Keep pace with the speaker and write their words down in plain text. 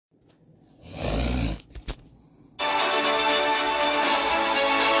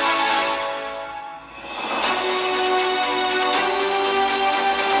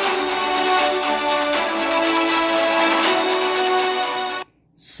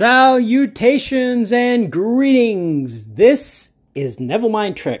Salutations and greetings. This is Neville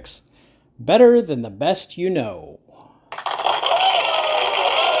Mind Tricks, better than the best you know.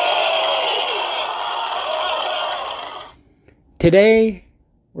 Today,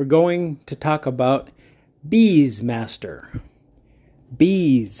 we're going to talk about Beesmaster.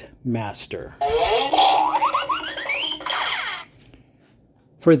 Beesmaster.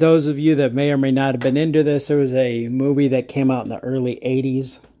 For those of you that may or may not have been into this, there was a movie that came out in the early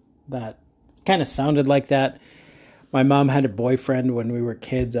 80s that kind of sounded like that. My mom had a boyfriend when we were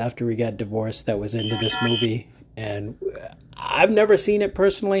kids after we got divorced that was into this movie. And I've never seen it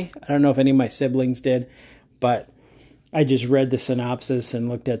personally. I don't know if any of my siblings did. But I just read the synopsis and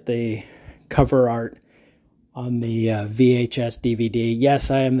looked at the cover art on the VHS DVD. Yes,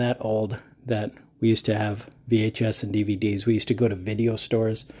 I am that old that we used to have VHS and DVDs. We used to go to video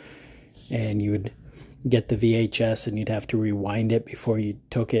stores and you would get the VHS and you'd have to rewind it before you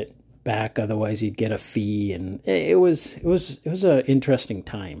took it back. Otherwise you'd get a fee, and it was an interesting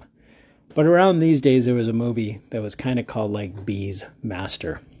time. But around these days there was a movie that was kind of called like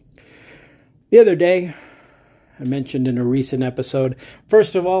Beesmaster. The other day, I mentioned in a recent episode,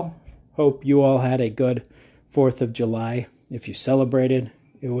 first of all, hope you all had a good 4th of July. If you celebrated,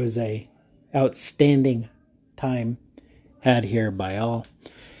 it was a outstanding time had here by all.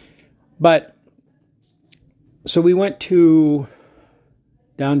 But so we went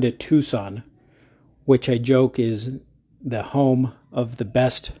down to Tucson, which I joke is the home of the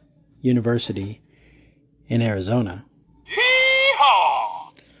best university in Arizona.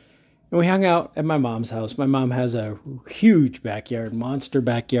 And we hung out at my mom's house. My mom has a huge backyard, monster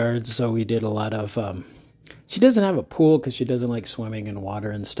backyard, so we did a lot of she doesn't have a pool because she doesn't like swimming in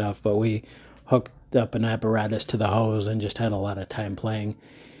water and stuff, but we hooked up an apparatus to the hose and just had a lot of time playing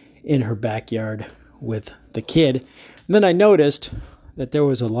in her backyard with the kid. And then I noticed that there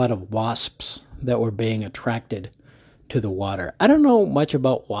was a lot of wasps that were being attracted to the water. I don't know much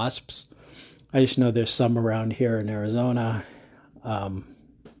about wasps. I just know there's some around here in Arizona, and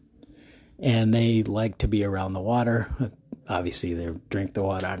they like to be around the water. Obviously, they drink the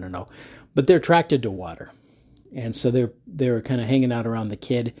water, I don't know. But they're attracted to water. And so they were kind of hanging out around the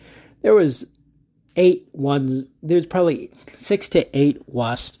kid. There was there's probably 6 to 8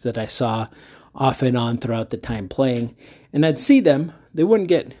 wasps that I saw off and on throughout the time playing. And I'd see them.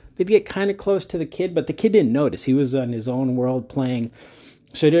 They'd get kind of close to the kid, but the kid didn't notice. He was on his own world playing,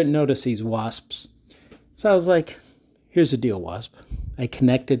 so he didn't notice these wasps. So I was like, here's the deal, wasp. I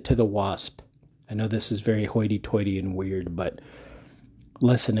connected to the wasp. I know this is very hoity-toity and weird, but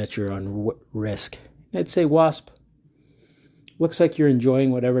listen at your own risk. I'd say, wasp, looks like you're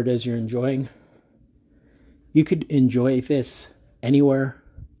enjoying whatever it is you're enjoying. You could enjoy this anywhere.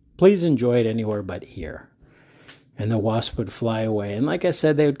 Please enjoy it anywhere but here. And the wasp would fly away. And like I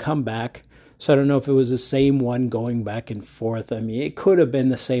said, they would come back. So I don't know if it was the same one going back and forth. I mean, it could have been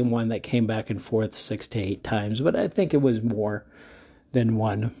the same one that came back and forth 6 to 8 times, but I think it was more than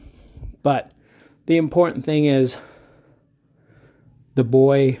one. But the important thing is the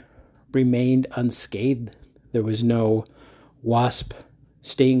boy remained unscathed. There was no wasp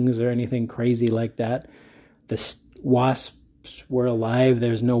stings or anything crazy like that. The wasps were alive.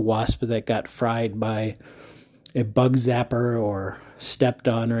 There's no wasp that got fried by a bug zapper or stepped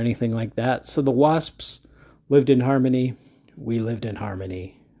on or anything like that. So the wasps lived in harmony. We lived in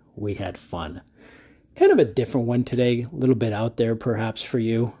harmony. We had fun. Kind of a different one today. A little bit out there perhaps for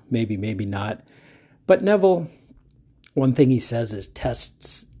you. Maybe, maybe not. But Neville, one thing he says is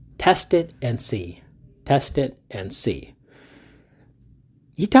test it and see. Test it and see.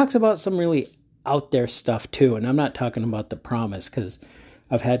 He talks about some really out there stuff too, and I'm not talking about the promise, because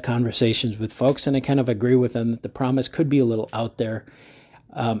I've had conversations with folks and I kind of agree with them that the promise could be a little out there.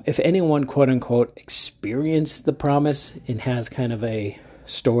 If anyone, quote unquote, experienced the promise and has kind of a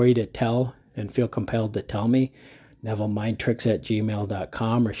story to tell and feel compelled to tell me,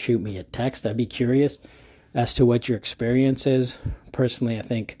 NevilleMindTricks@gmail.com, or shoot me a text. I'd be curious as to what your experience is. Personally, I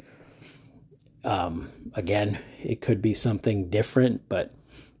think, again, it could be something different, but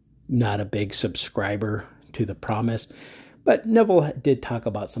not a big subscriber to the promise. But Neville did talk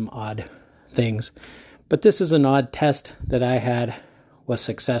about some odd things. But this is an odd test that I had, was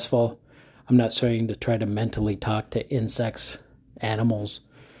successful. I'm not starting to try to mentally talk to insects, animals,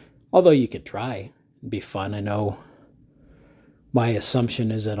 although you could try. It'd be fun. I know my assumption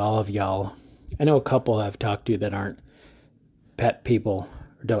is that all of y'all, I know a couple I've talked to that aren't pet people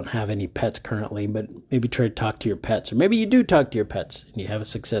or don't have any pets currently, but maybe try to talk to your pets. Or maybe you do talk to your pets and you have a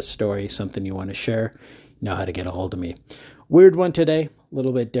success story, something you want to share. You know how to get a hold of me. Weird one today, a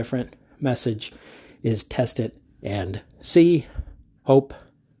little bit different. Message is test it and see. Hope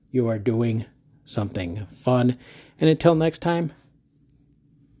you are doing something fun. And until next time,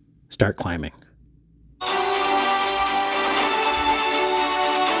 start climbing.